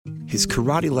his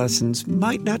karate lessons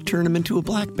might not turn him into a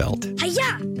black belt.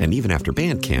 Hi-ya! And even after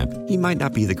band camp, he might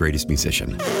not be the greatest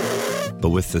musician.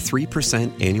 But with the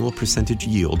 3% annual percentage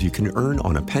yield you can earn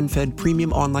on a PenFed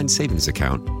premium online savings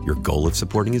account, your goal of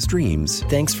supporting his dreams...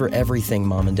 Thanks for everything,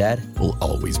 Mom and Dad. ...will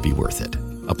always be worth it.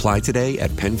 Apply today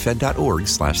at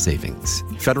PenFed.org/savings.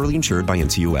 Federally insured by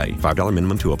NCUA. $5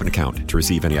 minimum to open account. To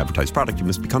receive any advertised product, you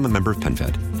must become a member of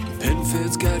PenFed.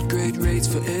 PenFed's got great rates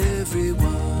for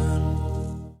everyone.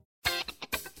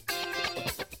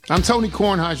 I'm Tony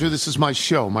Kornheiser. This is my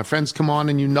show. My friends come on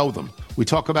and you know them. We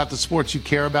talk about the sports you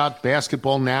care about,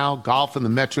 basketball now, golf, and the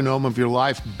metronome of your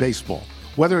life, baseball.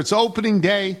 Whether it's opening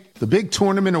day, the big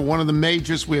tournament, or one of the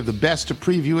majors, we have the best to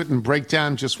preview it and break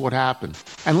down just what happened.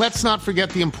 And let's not forget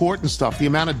the important stuff, the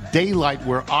amount of daylight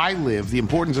where I live, the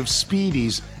importance of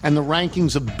speedies, and the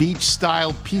rankings of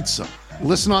beach-style pizza.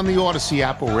 Listen on the Odyssey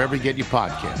app or wherever you get your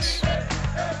podcasts.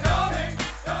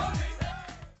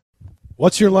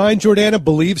 What's your line, Jordana?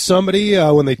 Believe somebody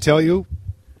when they tell you?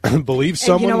 Believe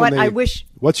someone? You know what? I wish.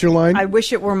 What's your line? I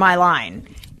wish it were my line.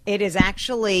 It is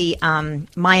actually Maya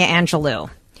Angelou.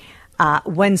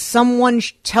 When someone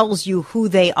tells you who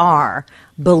they are,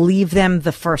 believe them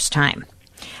the first time.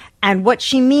 And what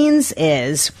she means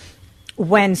is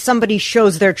when somebody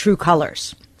shows their true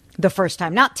colors the first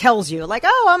time, not tells you like,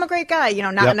 oh, I'm a great guy,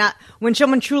 not when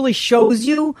someone truly shows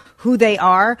you who they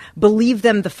are, believe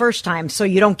them the first time so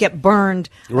you don't get burned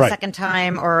a second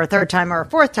time or a third time or a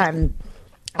fourth time.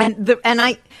 And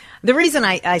the reason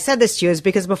I said this to you is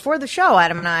because before the show,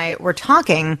 Adam and I were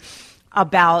talking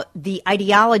about the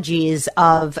ideologies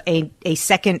of a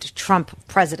second Trump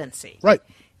presidency. Right.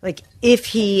 Like if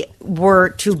he were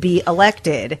to be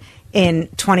elected in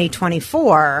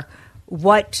 2024,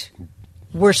 what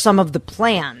were some of the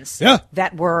plans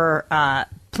that were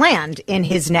planned in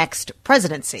his next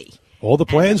presidency? All the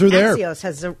plans are there. Axios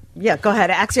has go ahead.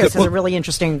 Axios has a really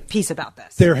interesting piece about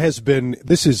this.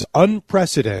 This is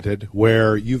unprecedented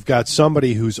where you've got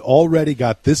somebody who's already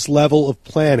got this level of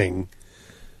planning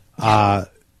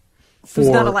who's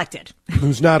not elected.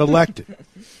 Who's not elected.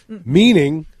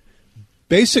 Meaning,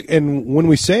 and when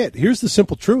we say it, here's the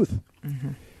simple truth. Mm-hmm.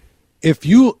 If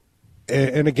you're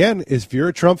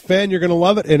a Trump fan, you're going to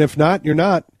love it. And if not, you're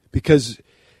not. Because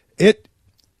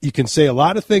you can say a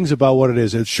lot of things about what it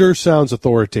is. It sure sounds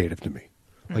authoritative to me,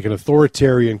 like an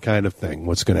authoritarian kind of thing,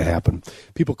 what's going to happen.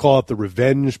 People call it the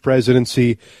revenge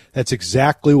presidency. That's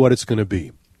exactly what it's going to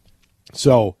be.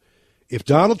 So if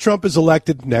Donald Trump is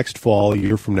elected next fall, a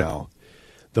year from now,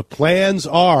 the plans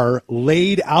are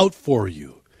laid out for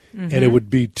you. Mm-hmm. And it would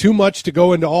be too much to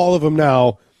go into all of them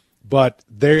now, but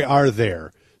they are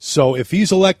there. So if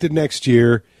he's elected next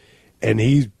year and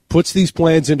he puts these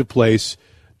plans into place,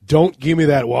 don't give me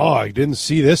that, well, I didn't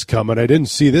see this coming. I didn't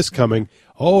see this coming.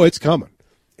 Oh, it's coming.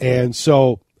 And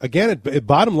so, again,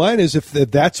 bottom line is if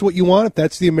that's what you want, if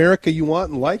that's the America you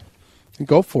want and like, then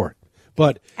go for it.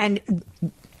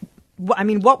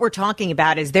 What we're talking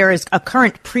about is there is a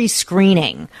current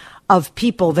pre-screening of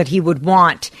people that he would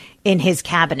want in his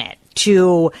cabinet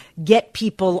to get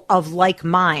people of like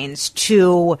minds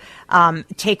to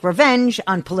take revenge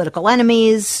on political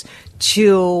enemies,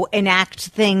 to enact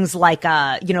things like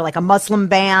a Muslim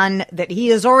ban that he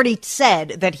has already said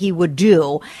that he would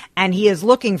do. And he is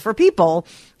looking for people.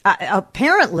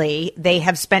 Apparently, they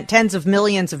have spent tens of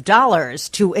millions of dollars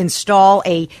to install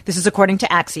this is according to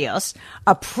Axios,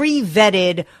 a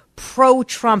pre-vetted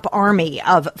pro-Trump army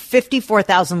of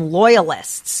 54,000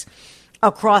 loyalists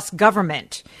across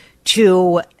government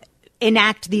to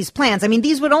enact these plans. I mean,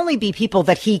 these would only be people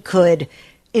that he could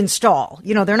install.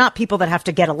 They're not people that have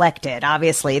to get elected.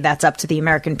 Obviously, that's up to the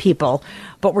American people.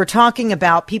 But we're talking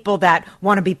about people that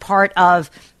want to be part of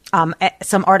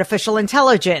some artificial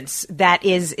intelligence that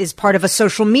is part of a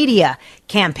social media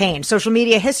campaign. Social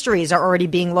media histories are already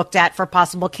being looked at for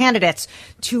possible candidates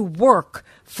to work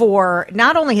for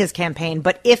not only his campaign,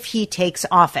 but if he takes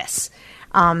office.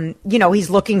 He's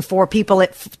looking for people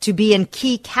to be in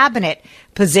key cabinet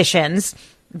positions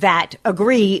that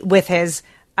agree with his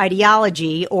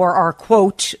ideology or are,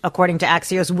 quote, according to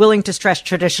Axios, willing to stretch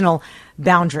traditional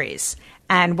boundaries.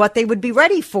 And what they would be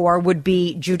ready for would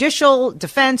be judicial,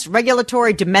 defense,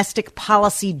 regulatory, domestic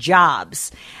policy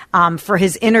jobs for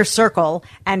his inner circle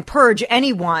and purge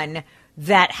anyone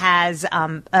that has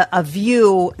a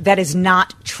view that is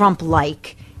not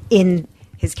Trump-like in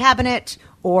his cabinet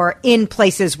or in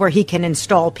places where he can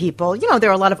install people. There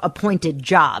are a lot of appointed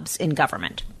jobs in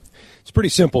government. It's pretty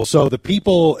simple. So the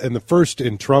people in the first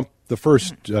Trump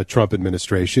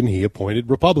administration, he appointed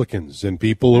Republicans and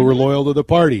people who were loyal to the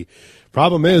party.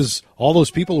 Problem is, all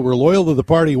those people who were loyal to the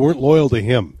party weren't loyal to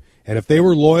him. And if they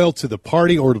were loyal to the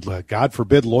party or, God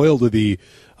forbid, loyal to the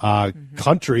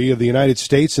country of the United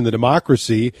States and the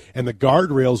democracy and the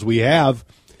guardrails we have,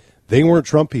 they weren't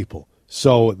Trump people.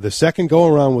 So the second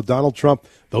go-around with Donald Trump,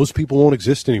 those people won't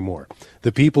exist anymore.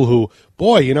 The people who,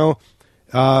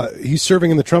 he's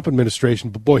serving in the Trump administration,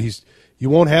 but you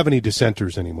won't have any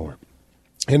dissenters anymore.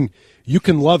 And you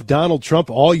can love Donald Trump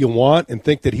all you want and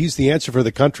think that he's the answer for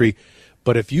the country,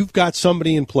 but if you've got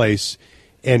somebody in place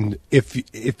and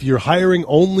if you're hiring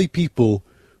only people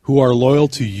who are loyal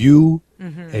to you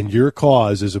and your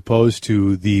cause as opposed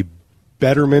to the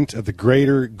betterment of the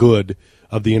greater good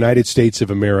of the United States of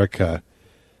America,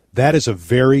 that is a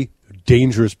very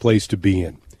dangerous place to be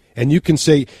in. And you can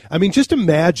say, just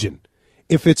imagine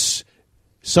if it's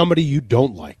somebody you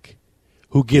don't like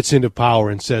who gets into power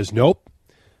and says, nope,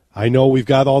 I know we've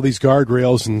got all these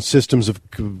guardrails and systems of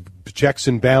checks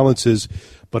and balances,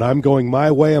 but I'm going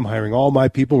my way. I'm hiring all my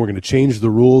people. We're going to change the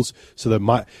rules so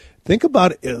that think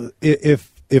about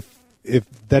if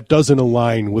that doesn't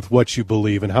align with what you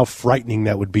believe and how frightening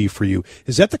that would be for you.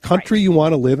 Is that the country you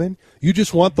want to live in? You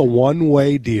just want the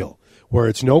one-way deal where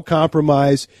it's no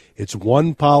compromise, it's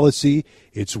one policy,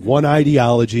 it's one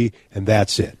ideology, and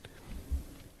that's it.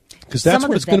 Because that's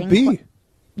what it's going to be.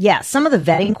 Yeah, some of the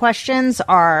vetting questions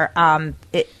are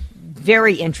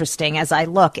very interesting as I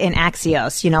look in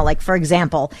Axios. Like, for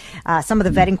example, some of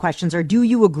the vetting questions are, do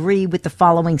you agree with the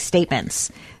following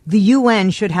statements? The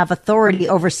UN should have authority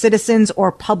over citizens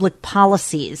or public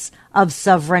policies of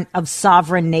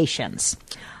sovereign nations.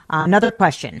 Another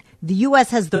question, the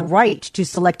U.S. has the right to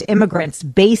select immigrants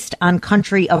based on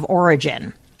country of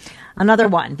origin. Another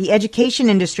one, the education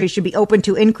industry should be open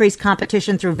to increased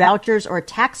competition through vouchers or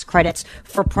tax credits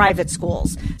for private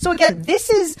schools. So again, this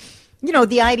is,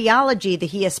 the ideology that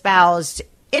he espoused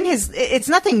it's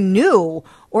nothing new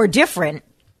or different.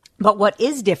 But what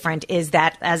is different is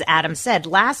that, as Adam said,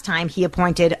 last time he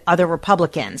appointed other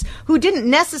Republicans who didn't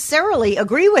necessarily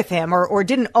agree with him or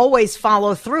didn't always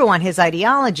follow through on his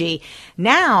ideology.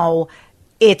 Now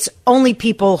it's only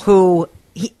people who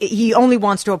he only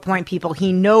wants to appoint people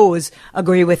he knows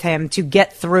agree with him to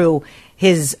get through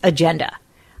his agenda.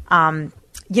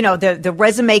 The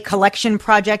resume collection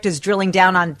project is drilling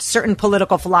down on certain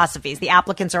political philosophies. The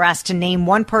applicants are asked to name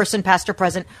one person, past or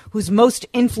present, who's most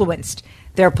influenced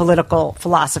their political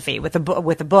philosophy with a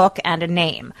book and a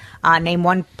name. Name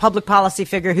one public policy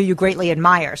figure who you greatly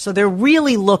admire. So they're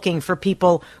really looking for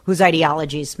people whose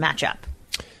ideologies match up.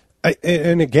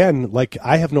 And again,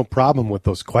 I have no problem with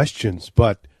those questions,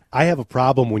 but I have a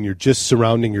problem when you're just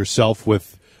surrounding yourself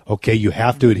with, okay, you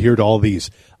have to adhere to all these.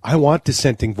 I want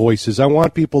dissenting voices. I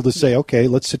want people to say, okay,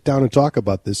 let's sit down and talk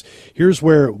about this. Here's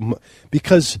where,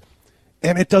 because,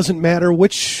 and it doesn't matter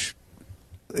which,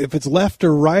 if it's left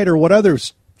or right or what other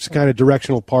kind of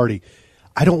directional party.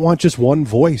 I don't want just one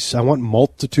voice. I want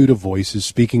multitude of voices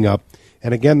speaking up.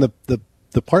 And again,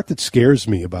 the part that scares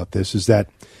me about this is that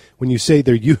when you say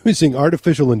they're using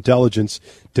artificial intelligence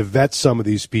to vet some of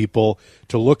these people,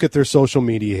 to look at their social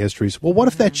media histories, well, what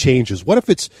if that changes? What if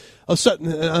it's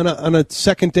on a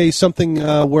second day something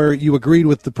where you agreed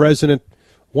with the president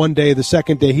one day, the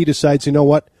second day he decides, you know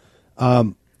what,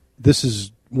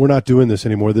 we're not doing this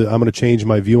anymore. I'm going to change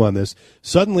my view on this.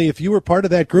 Suddenly, if you were part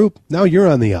of that group, now you're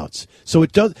on the outs. So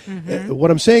it does.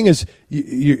 What I'm saying is,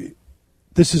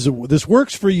 this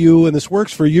works for you, and this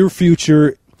works for your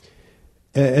future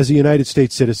as a United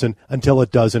States citizen until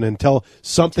it doesn't, until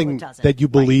something that you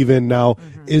believe in now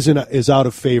is out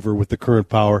of favor with the current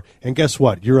power. And guess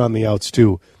what? You're on the outs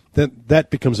too. That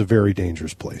becomes a very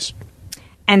dangerous place.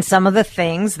 And some of the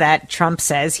things that Trump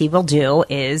says he will do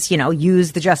is,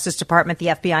 use the Justice Department, the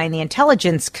FBI, and the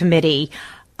Intelligence Committee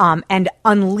and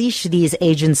unleash these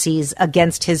agencies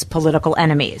against his political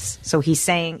enemies. So he's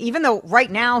saying, even though right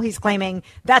now he's claiming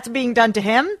that's being done to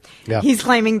him, he's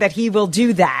claiming that he will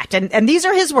do that. And these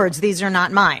are his words. These are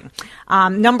not mine.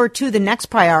 Number two, the next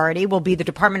priority will be the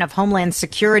Department of Homeland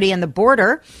Security and the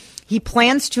border. He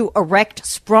plans to erect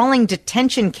sprawling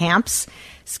detention camps,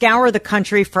 scour the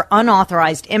country for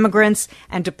unauthorized immigrants,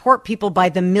 and deport people by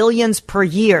the millions per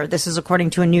year. This is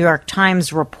according to a New York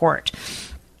Times report.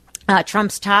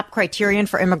 Trump's top criterion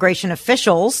for immigration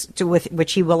officials,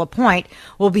 which he will appoint,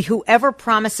 will be whoever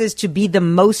promises to be the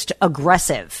most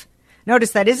aggressive.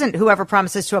 Notice that isn't whoever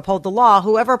promises to uphold the law,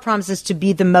 whoever promises to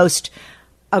be the most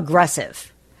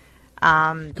aggressive.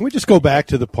 Can we just go back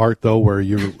to the part, though, where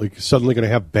you're suddenly going to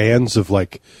have bands of, I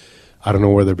don't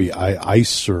know, whether it be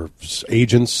ICE or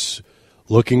agents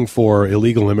looking for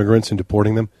illegal immigrants and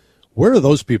deporting them? Where are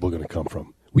those people going to come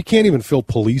from? We can't even fill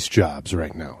police jobs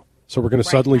right now. So we're going to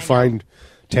suddenly find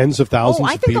tens of thousands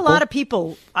I of think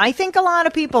people? I think a lot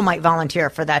of people might volunteer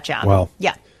for that job. Well,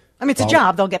 yeah. I mean, it's a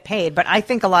job. They'll get paid. But I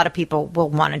think a lot of people will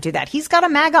want to do that. He's got a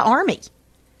MAGA army,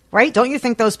 right? Don't you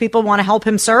think those people want to help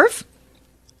him serve?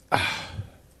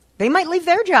 They might leave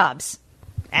their jobs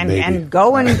and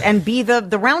go and be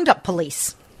the roundup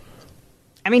police.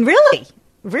 I mean,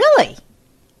 really.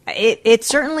 It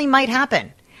certainly might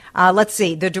happen. Let's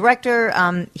see. The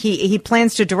director, he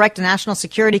plans to direct a National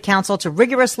Security Council to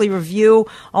rigorously review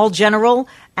all general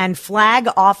and flag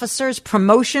officers'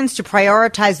 promotions to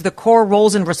prioritize the core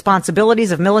roles and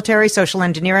responsibilities of military, social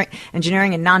engineering,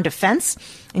 and non-defense,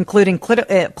 including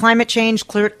climate change,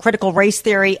 critical race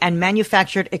theory, and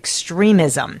manufactured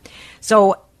extremism.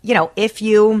 So, if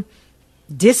you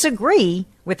disagree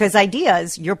with his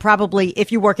ideas, you're probably,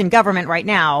 if you work in government right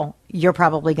now, you're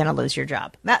probably going to lose your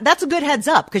job. That's a good heads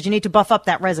up because you need to buff up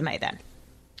that resume then.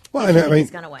 Well,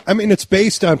 I mean, it's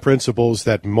based on principles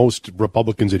that most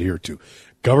Republicans adhere to.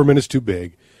 Government is too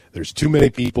big. There's too many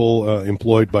people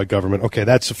employed by government. Okay,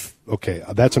 that's an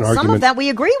argument. Some of that we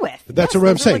agree with. That's what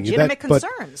I'm saying. Legitimate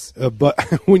concerns. But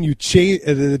when you change,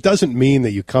 it doesn't mean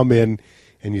that you come in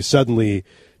and you suddenly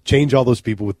change all those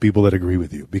people with people that agree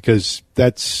with you, because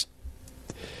it's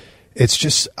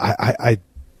just I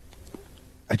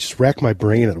just rack my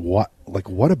brain at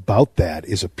what about that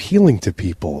is appealing to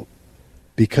people,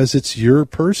 because it's your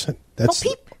person.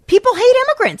 People hate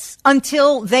immigrants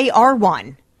until they are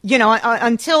one.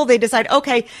 Until they decide,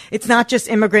 okay, it's not just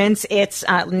immigrants, it's,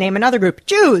 name another group,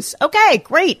 Jews. Okay,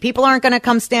 great. People aren't going to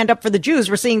come stand up for the Jews.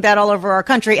 We're seeing that all over our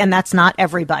country, and that's not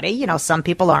everybody. Some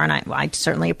people are, and I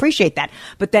certainly appreciate that.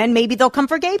 But then maybe they'll come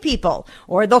for gay people,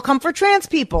 or they'll come for trans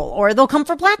people, or they'll come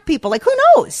for black people. Like, who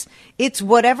knows? It's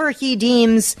whatever he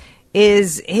deems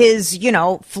is his,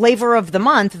 flavor of the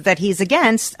month that he's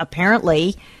against,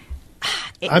 apparently.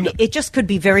 It just could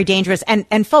be very dangerous.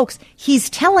 And folks, he's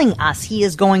telling us he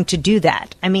is going to do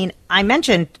that. I mean, I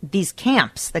mentioned these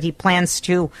camps that he plans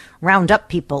to round up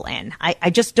people in.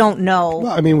 I just don't know.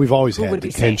 Well, I mean, we've always had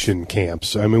detention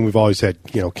camps. I mean, we've always had,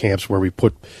 camps where we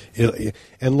put,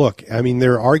 and look, I mean,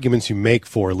 there are arguments you make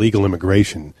for illegal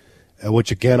immigration,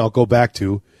 which again, I'll go back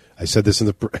to. I said this in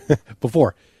the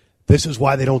before. This is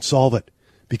why they don't solve it,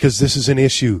 because this is an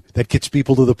issue that gets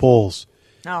people to the polls.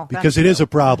 Oh, because it is a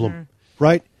problem,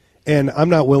 right? And I'm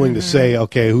not willing to say,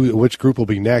 okay, which group will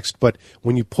be next. But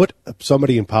when you put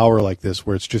somebody in power like this,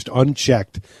 where it's just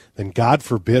unchecked, then God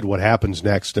forbid what happens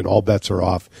next, and all bets are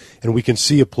off. And we can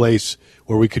see a place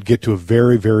where we could get to a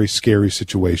very, very scary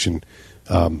situation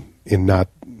in not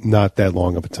that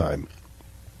long of a time.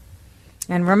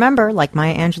 And remember, like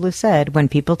Maya Angelou said, when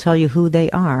people tell you who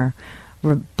they are,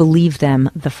 believe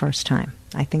them the first time.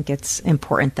 I think it's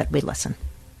important that we listen.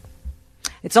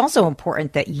 It's also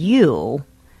important that you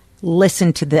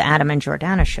listen to the Adam and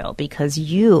Jordana show, because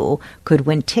you could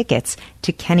win tickets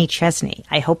to Kenny Chesney.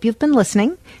 I hope you've been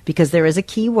listening, because there is a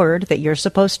key word that you're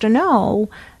supposed to know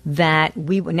that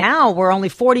we're only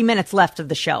 40 minutes left of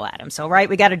the show, Adam. So, right,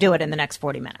 we got to do it in the next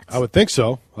 40 minutes. I would think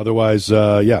so. Otherwise,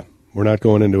 we're not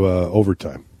going into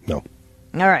overtime. No.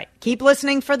 All right. Keep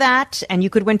listening for that, and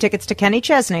you could win tickets to Kenny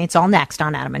Chesney. It's all next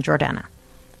on Adam and Jordana.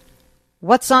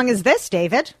 What song is this,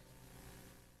 David?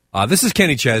 This is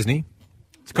Kenny Chesney.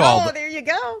 It's called there you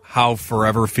go. How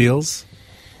Forever Feels.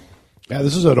 Yeah,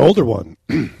 this is an older one.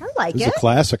 I like This it. is a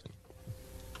classic.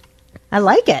 I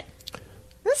like it.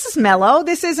 This is mellow.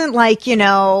 This isn't like,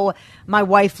 my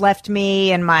wife left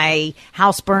me and my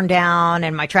house burned down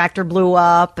and my tractor blew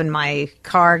up and my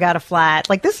car got a flat.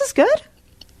 Like, this is good.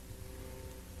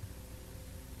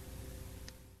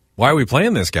 Why are we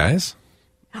playing this, guys?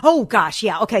 Oh, gosh,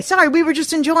 yeah. Okay, sorry. We were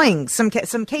just enjoying some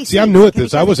cases. See, I'm new at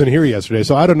this. I wasn't here yesterday,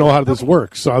 so I don't know how this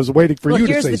works. So I was waiting for you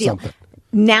to say something.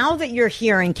 Now that you're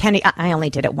hearing Kenny, I only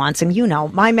did it once, and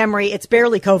my memory, it's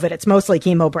barely COVID. It's mostly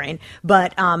chemo brain.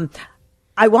 But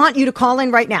I want you to call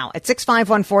in right now at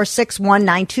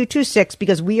 651-461-9226,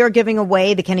 because we are giving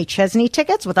away the Kenny Chesney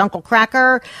tickets with Uncle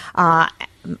Cracker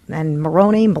and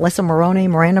Melissa Maroney,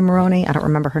 Miranda Maroney. I don't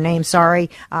remember her name. Sorry.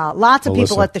 Lots of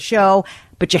people at the show.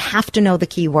 But you have to know the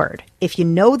key word. If you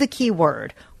know the key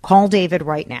word, call David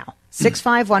right now.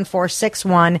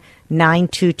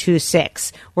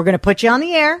 651-461-9226. We're going to put you on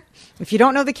the air. If you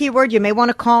don't know the key word, you may want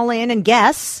to call in and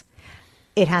guess.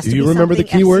 It has to be something. Do you remember the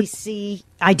key word?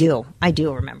 I do. I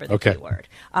do remember the key word.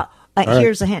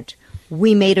 Here's a hint.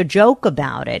 We made a joke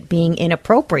about it being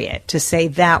inappropriate to say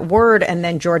that word and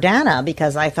then Jordana,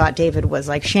 because I thought David was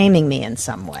like shaming me in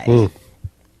some way. Do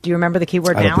you remember the key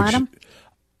word now, Adam?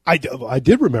 I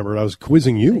did remember it. I was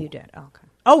quizzing you. Oh, you did? Okay.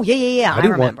 Oh, yeah. I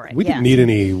remember it. We didn't need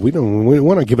any. We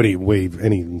want to give any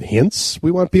hints. We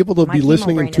want people to be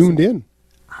listening and tuned in.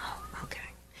 Oh,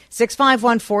 okay.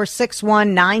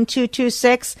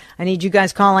 651-461-9226. I need you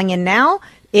guys calling in now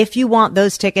if you want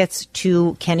those tickets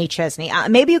to Kenny Chesney.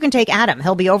 Maybe you can take Adam.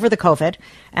 He'll be over the COVID,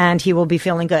 and he will be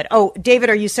feeling good. Oh, David,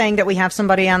 are you saying that we have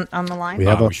somebody on the line?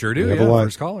 We sure do. We have a line.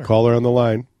 First caller. Caller on the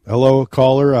line. Hello,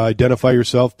 caller. Identify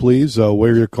yourself, please,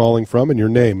 where you're calling from and your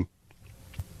name.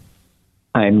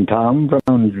 I'm Tom from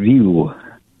Mounds View.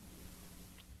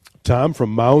 Tom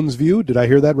from Mounds View. Did I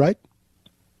hear that right?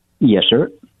 Yes, sir.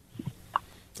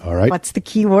 All right. What's the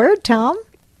key word, Tom?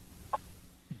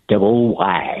 Double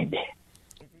wide.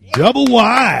 Double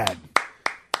wide.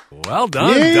 Well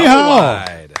done. Yeehaw. Double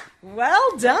wide.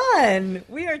 Well done.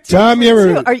 We are Tom, you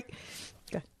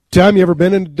ever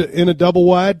been in a double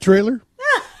wide trailer?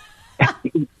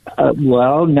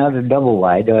 Well, not a double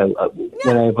wide.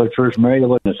 When I was first married, I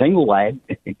wasn't a single wide.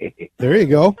 There you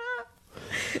go.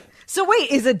 So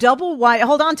wait, is a double wide?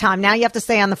 Hold on, Tom. Now you have to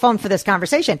stay on the phone for this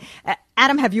conversation.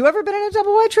 Adam, have you ever been in a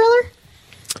double wide trailer?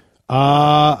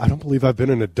 I don't believe I've been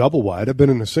in a double wide. I've been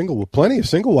in plenty of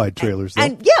single wide trailers. Though.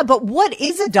 And yeah, but what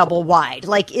is a double wide?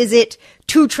 Like, is it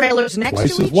two trailers next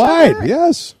Twice to as each wide, other?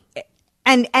 yes.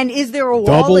 And is there a wall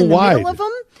Double in the wide. middle of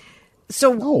them?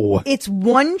 So No. It's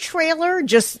one trailer,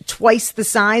 just twice the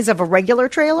size of a regular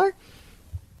trailer?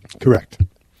 Correct.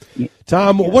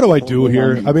 Tom, what do I do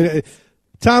here? I mean,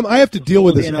 Tom, I have to deal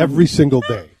with this every single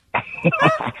day.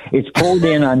 It's pulled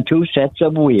in on two sets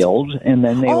of wheels, and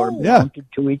then they were mounted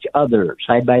to each other,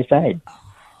 side by side.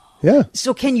 Yeah.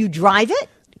 So can you drive it?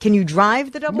 Can you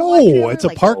drive the double No, wide trailer? it's a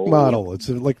park model. It's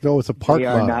a park They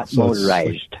are model. not So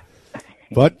motorized.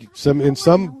 but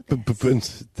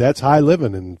that's high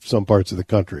living in some parts of the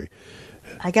country.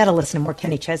 I got to listen to more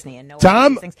Kenny Chesney and know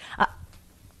Tom? these things.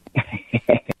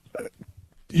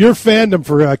 Your fandom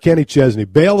for Kenny Chesney.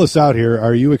 Bail us out here.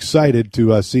 Are you excited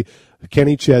to see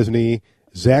Kenny Chesney,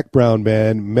 Zach Brown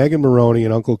Band, Megan Maroney,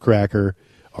 and Uncle Cracker?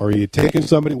 Are you taking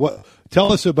somebody? What?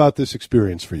 Tell us about this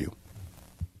experience for you.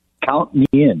 Count me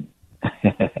in.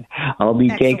 I'll be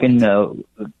taking a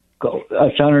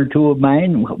son or two of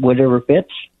mine, whatever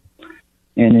fits,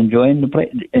 and enjoying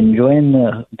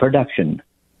the production.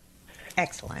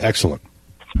 Excellent.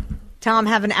 Tom,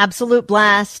 have an absolute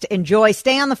blast. Enjoy.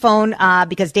 Stay on the phone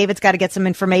because David's got to get some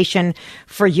information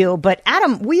for you. But,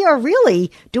 Adam, we are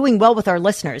really doing well with our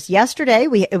listeners. Yesterday,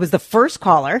 it was the first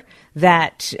caller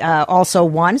that also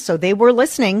won. So they were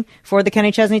listening for the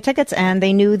Kenny Chesney tickets, and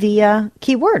they knew the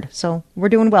key word. So we're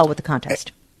doing well with the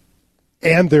contest.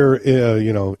 And they're,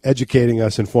 educating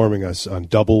us, informing us on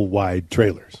double-wide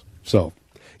trailers. So,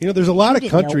 there's a lot of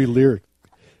country lyrics.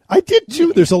 I did,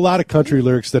 too. There's a lot of country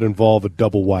lyrics that involve a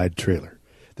double-wide trailer.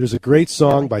 There's a great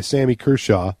song by Sammy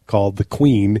Kershaw called The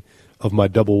Queen of My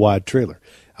Double-Wide Trailer.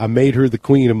 I made her the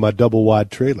queen of my double-wide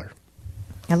trailer.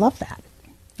 I love that.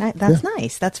 That's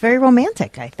nice. That's very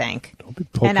romantic, I think. Don't be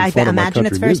poking and I fun of my imagine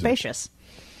it's country very music. spacious.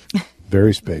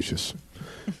 Very spacious.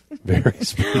 Very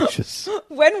spacious.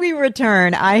 When we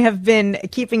return, I have been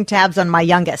keeping tabs on my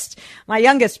youngest. My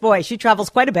youngest, boy, she travels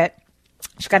quite a bit.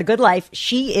 She's got a good life.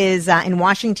 She is in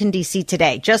Washington, D.C.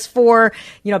 today, just for,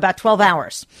 about 12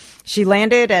 hours. She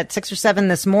landed at 6 or 7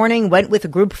 this morning, went with a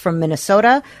group from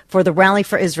Minnesota for the Rally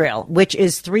for Israel, which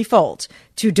is threefold: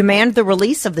 to demand the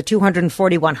release of the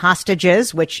 241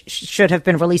 hostages, which should have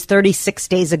been released 36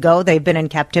 days ago. They've been in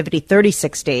captivity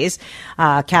 36 days,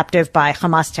 captive by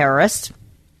Hamas terrorists.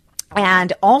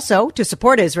 And also to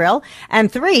support Israel.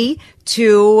 And 3,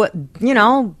 to,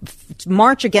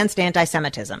 march against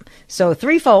anti-Semitism. So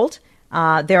threefold.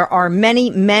 There are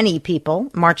many, many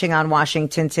people marching on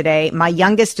Washington today. My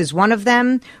youngest is one of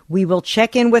them. We will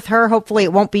check in with her. Hopefully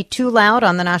it won't be too loud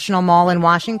on the National Mall in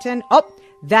Washington. Oh,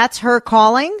 that's her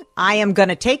calling. I am going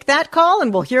to take that call,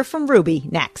 and we'll hear from Ruby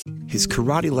next. His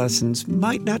karate lessons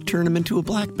might not turn him into a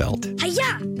black belt.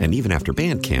 Hi-ya! And even after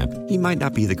band camp, he might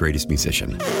not be the greatest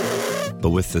musician.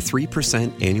 But with the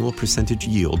 3% annual percentage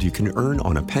yield you can earn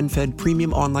on a PenFed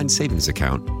premium online savings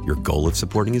account, your goal of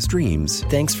supporting his dreams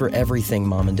Thanks for everything,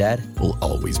 Mom and Dad. will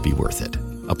always be worth it.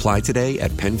 Apply today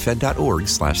at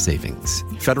PenFed.org/savings.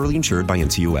 Federally insured by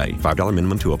NCUA. $5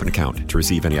 minimum to open account. To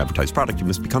receive any advertised product, you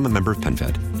must become a member of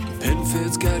PenFed.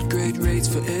 PenFed's got great rates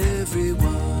for everyone.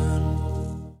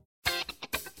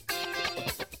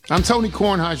 I'm Tony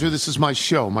Kornheiser. This is my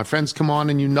show. My friends come on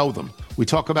and you know them. We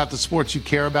talk about the sports you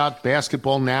care about,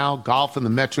 basketball now, golf, and the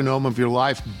metronome of your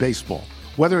life, baseball.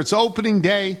 Whether it's opening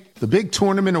day, the big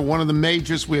tournament, or one of the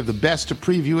majors, we have the best to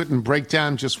preview it and break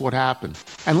down just what happened.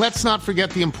 And let's not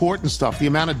forget the important stuff, the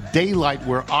amount of daylight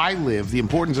where I live, the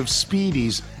importance of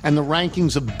speedies, and the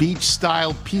rankings of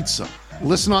beach-style pizza.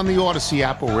 Listen on the Odyssey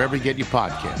app or wherever you get your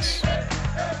podcasts.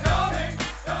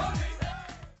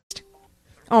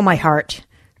 Oh, my heart.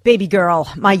 Baby girl,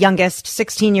 my youngest,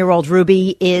 16-year-old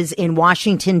Ruby, is in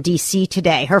Washington, D.C.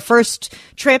 today. Her first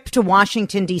trip to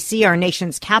Washington, D.C., our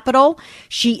nation's capital.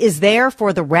 She is there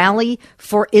for the Rally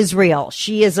for Israel.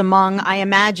 She is among, I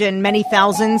imagine, many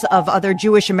thousands of other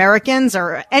Jewish Americans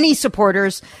or any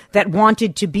supporters that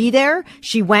wanted to be there.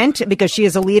 She went because she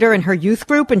is a leader in her youth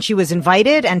group, and she was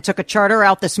invited and took a charter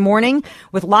out this morning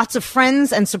with lots of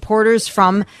friends and supporters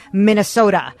from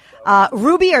Minnesota.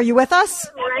 Ruby, are you with us?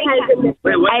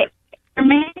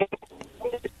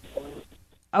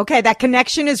 Okay, that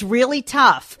connection is really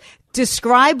tough.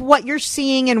 Describe what you're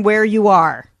seeing and where you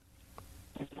are.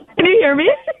 Can you hear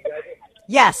me?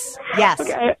 Yes.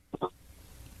 Okay.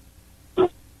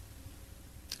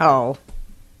 Oh,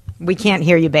 we can't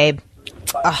hear you, babe.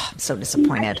 Oh, I'm so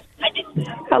disappointed.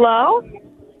 Hello?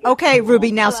 Okay,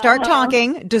 Ruby, now start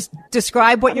talking. Just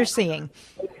describe what you're seeing.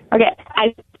 Okay.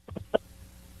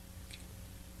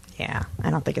 Yeah, I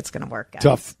don't think it's going to work,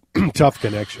 guys. Tough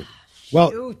connection.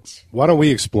 Well, Shoot. why don't we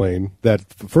explain that,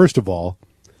 first of all,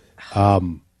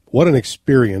 what an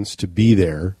experience to be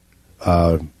there.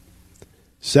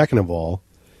 Second of all,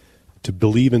 to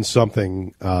believe in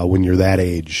something when you're that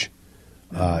age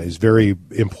is very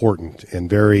important and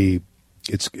very.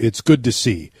 It's good to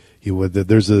see.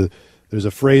 There's a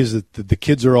phrase that the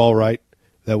kids are all right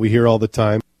that we hear all the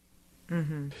time,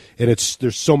 and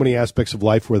there's so many aspects of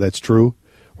life where that's true.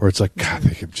 Where it's like, God,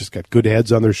 they've just got good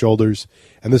heads on their shoulders.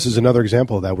 And this is another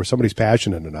example of that, where somebody's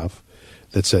passionate enough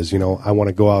that says, I want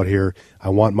to go out here, I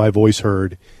want my voice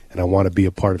heard, and I want to be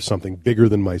a part of something bigger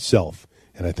than myself.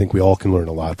 And I think we all can learn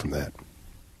a lot from that.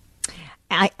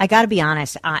 I got to be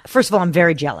honest. First of all, I'm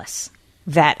very jealous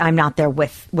that I'm not there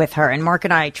with her. And Mark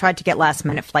and I tried to get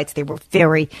last-minute flights. They were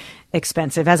very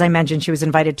expensive. As I mentioned, she was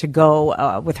invited to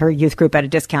go with her youth group at a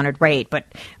discounted rate, but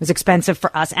it was expensive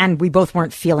for us, and we both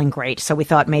weren't feeling great, so we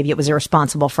thought maybe it was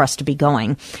irresponsible for us to be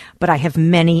going. But I have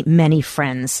many, many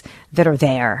friends that are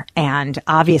there, and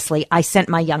obviously I sent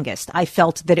my youngest. I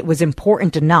felt that it was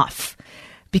important enough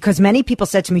because many people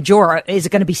said to me, Jor, is it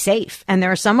going to be safe? And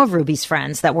there are some of Ruby's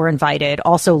friends that were invited,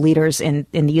 also leaders in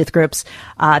the youth groups,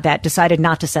 that decided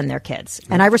not to send their kids.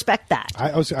 And I respect that.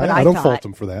 I don't fault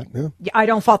them for that. Yeah. I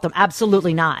don't fault them.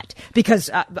 Absolutely not. Because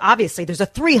obviously there's a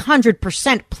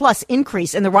 300% plus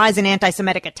increase in the rise in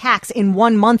anti-Semitic attacks in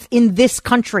 1 month in this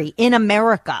country, in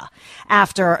America,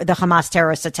 after the Hamas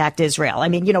terrorists attacked Israel. I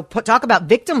mean, talk about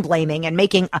victim blaming and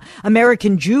making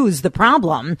American Jews the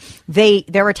problem.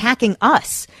 They're attacking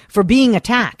us for being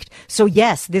attacked. So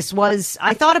yes,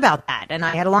 I thought about that, and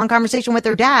I had a long conversation with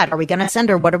her dad. Are we going to send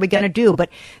her? What are we going to do? But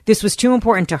this was too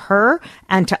important to her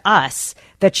and to us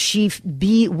that she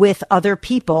be with other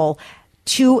people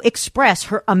to express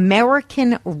her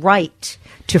American right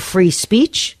to free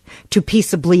speech, to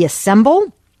peaceably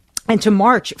assemble, and to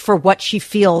march for what she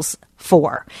feels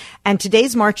for. And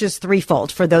today's march is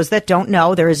threefold. For those that don't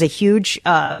know, there is a huge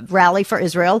rally for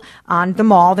Israel on the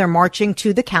mall. They're marching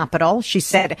to the Capitol. She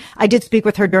said, I did speak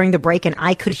with her during the break and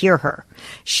I could hear her.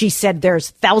 She said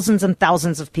there's thousands and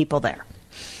thousands of people there.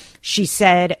 She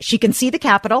said she can see the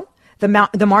Capitol.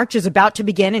 The march is about to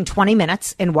begin in 20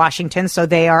 minutes in Washington, so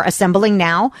they are assembling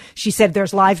now. She said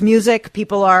there's live music.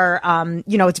 People are,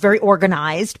 it's very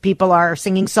organized. People are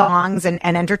singing songs and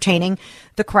entertaining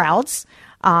the crowds.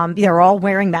 They're all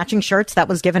wearing matching shirts. That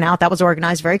was given out. That was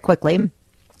organized very quickly.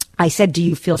 I said, do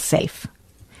you feel safe?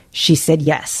 She said,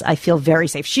 yes, I feel very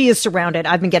safe. She is surrounded.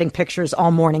 I've been getting pictures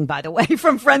all morning, by the way,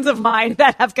 from friends of mine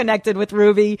that have connected with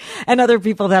Ruby and other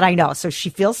people that I know. So she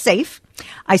feels safe.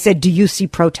 I said, do you see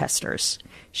protesters?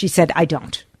 She said, I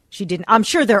don't. She didn't. I'm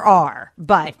sure there are,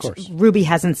 but Ruby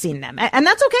hasn't seen them. And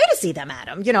that's okay to see them,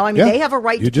 Adam. They have a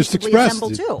right to peacefully assemble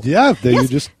too. Yeah, yes. You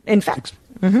just. In fact.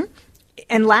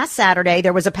 And last Saturday,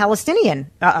 there was a pro-Palestinian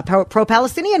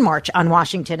march on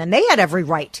Washington, and they had every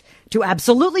right to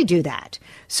absolutely do that.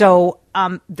 So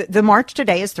the march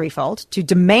today is threefold: to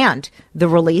demand the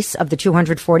release of the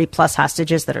 240 plus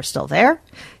hostages that are still there,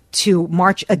 to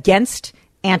march against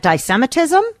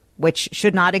anti-Semitism, which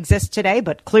should not exist today,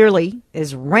 but clearly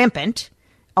is rampant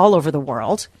all over the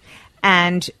world,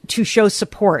 and to show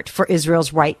support for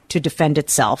Israel's right to defend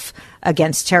itself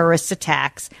against terrorist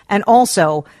attacks, and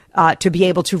also to be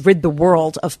able to rid the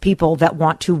world of people that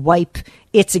want to wipe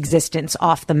its existence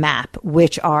off the map,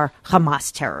 which are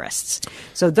Hamas terrorists.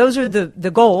 So those are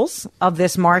the goals of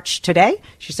this march today.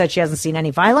 She said she hasn't seen any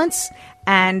violence,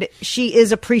 and she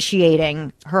is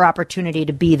appreciating her opportunity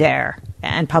to be there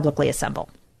and publicly assemble.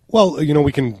 Well,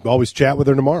 we can always chat with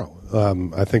her tomorrow.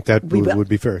 I think that would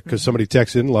be fair, because somebody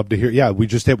texted in, love to hear. Yeah,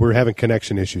 we're having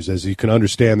connection issues. As you can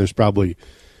understand, there's probably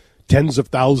tens of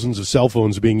thousands of cell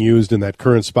phones being used in that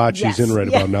current spot she's in right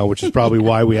about now, which is probably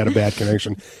why we had a bad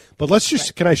connection. But let's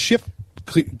just, can I shift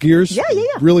gears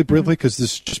really briefly, because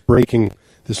this is just breaking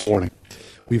this morning.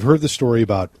 We've heard the story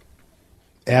about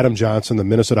Adam Johnson, the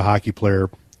Minnesota hockey player.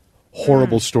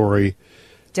 Horrible story.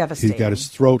 Devastating. He got his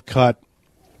throat cut,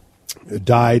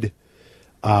 died.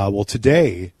 Well,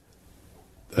 today,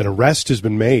 an arrest has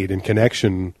been made in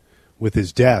connection with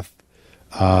his death.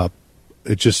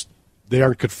 They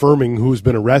aren't confirming who's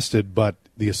been arrested, but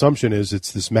the assumption is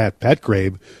it's this Matt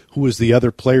Petgrave, who was the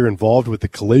other player involved with the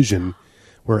collision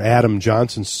where Adam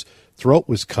Johnson's throat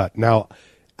was cut. Now,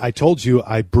 I told you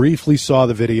I briefly saw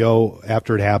the video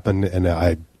after it happened, and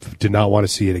I did not want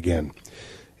to see it again.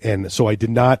 And so I did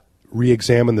not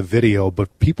re-examine the video,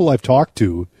 but people I've talked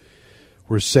to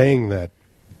were saying that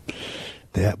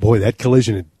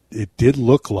collision, it did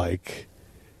look like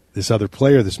this other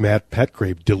player, this Matt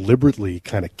Petgrave, deliberately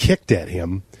kind of kicked at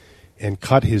him and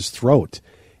cut his throat.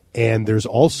 And there's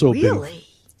also been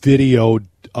video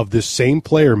of this same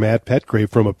player, Matt Petgrave,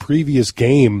 from a previous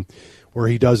game where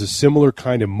he does a similar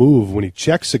kind of move. When he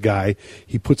checks a guy,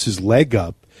 he puts his leg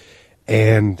up,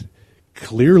 and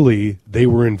clearly they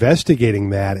were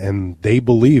investigating that, and they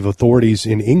believe, authorities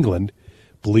in England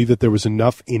believe, that there was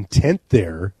enough intent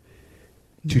there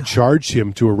to charge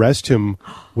him, to arrest him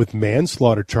with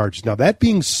manslaughter charges. Now, that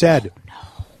being said,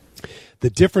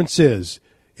 the difference is,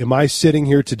 am I sitting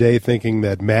here today thinking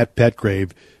that Matt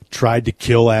Petgrave tried to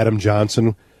kill Adam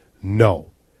Johnson? No.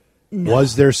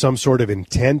 Was there some sort of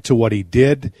intent to what he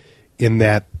did, in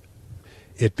that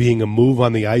it being a move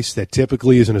on the ice that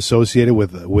typically isn't associated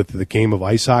with the game of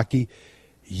ice hockey?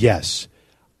 Yes.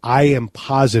 I am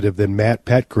positive that Matt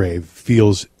Petgrave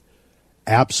feels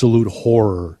absolute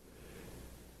horror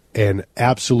and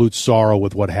absolute sorrow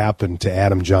with what happened to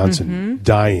Adam Johnson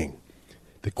dying.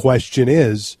 The question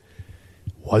is,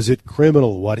 was it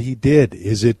criminal what he did?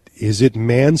 Is it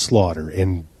manslaughter?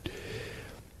 And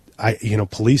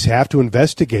police have to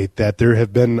investigate that. There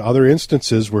have been other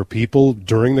instances where people,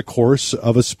 during the course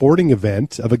of a sporting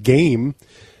event, of a game,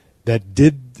 that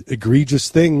did egregious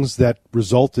things that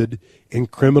resulted in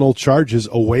criminal charges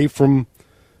away from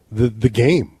the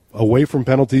game, away from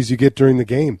penalties you get during the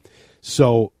game.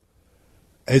 So,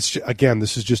 this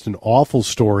is just an awful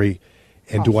story.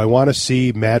 And do I want to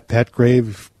see Matt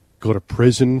Petgrave go to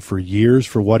prison for years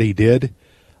for what he did?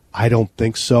 I don't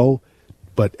think so.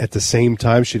 But at the same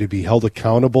time, should he be held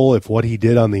accountable if what he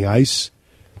did on the ice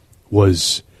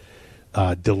was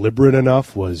deliberate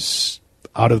enough, was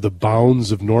out of the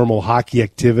bounds of normal hockey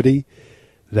activity,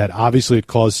 that obviously it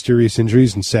caused serious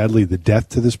injuries and sadly the death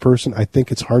to this person? I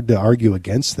think it's hard to argue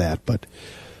against that. But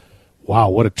wow,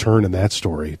 what a turn in that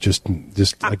story. Just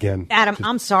again. Adam,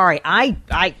 I'm sorry. I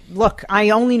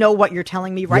only know what you're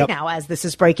telling me right now as this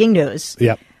is breaking news.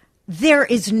 Yep. There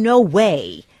is no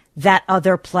way that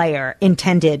other player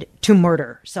intended to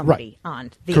murder somebody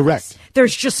on the ice.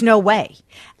 There's just no way.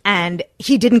 And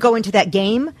he didn't go into that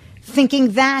game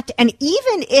thinking that. And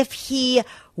even if he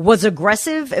was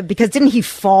aggressive, because didn't he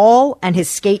fall and his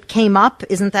skate came up?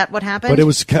 Isn't that what happened? But it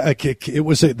was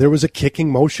there was a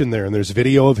kicking motion there, and there's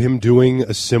video of him doing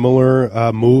a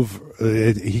similar move.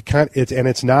 And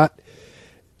it's not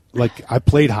like, I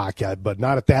played hockey, but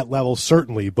not at that level,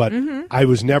 certainly. But I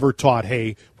was never taught,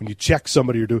 hey, when you check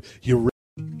somebody,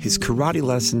 His karate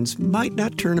lessons might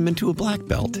not turn him into a black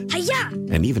belt. Hi-ya!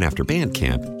 And even after band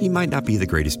camp, he might not be the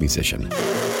greatest musician.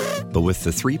 But with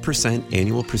the 3%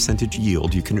 annual percentage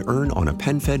yield you can earn on a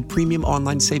PenFed premium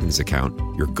online savings account,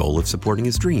 your goal of supporting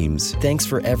his dreams... Thanks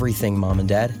for everything, Mom and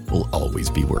Dad. ...will always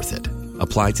be worth it.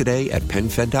 Apply today at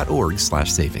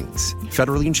PenFed.org/savings.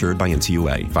 Federally insured by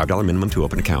NCUA. $5 minimum to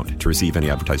open account. To receive any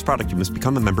advertised product, you must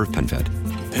become a member of PenFed.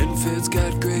 PenFed's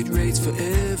got great rates for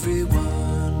everyone.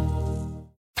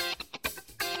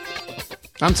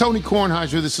 I'm Tony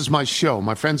Kornheiser. This is my show.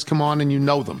 My friends come on and you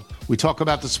know them. We talk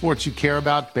about the sports you care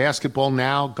about, basketball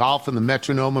now, golf, and the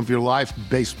metronome of your life,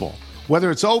 baseball. Whether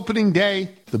it's opening day,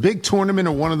 the big tournament,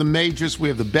 or one of the majors, we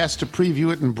have the best to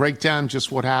preview it and break down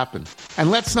just what happened. And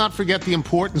let's not forget the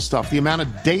important stuff, the amount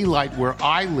of daylight where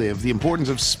I live, the importance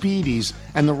of Speedies,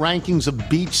 and the rankings of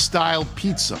beach-style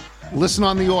pizza. Listen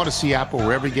on the Odyssey app or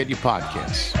wherever you get your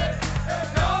podcasts.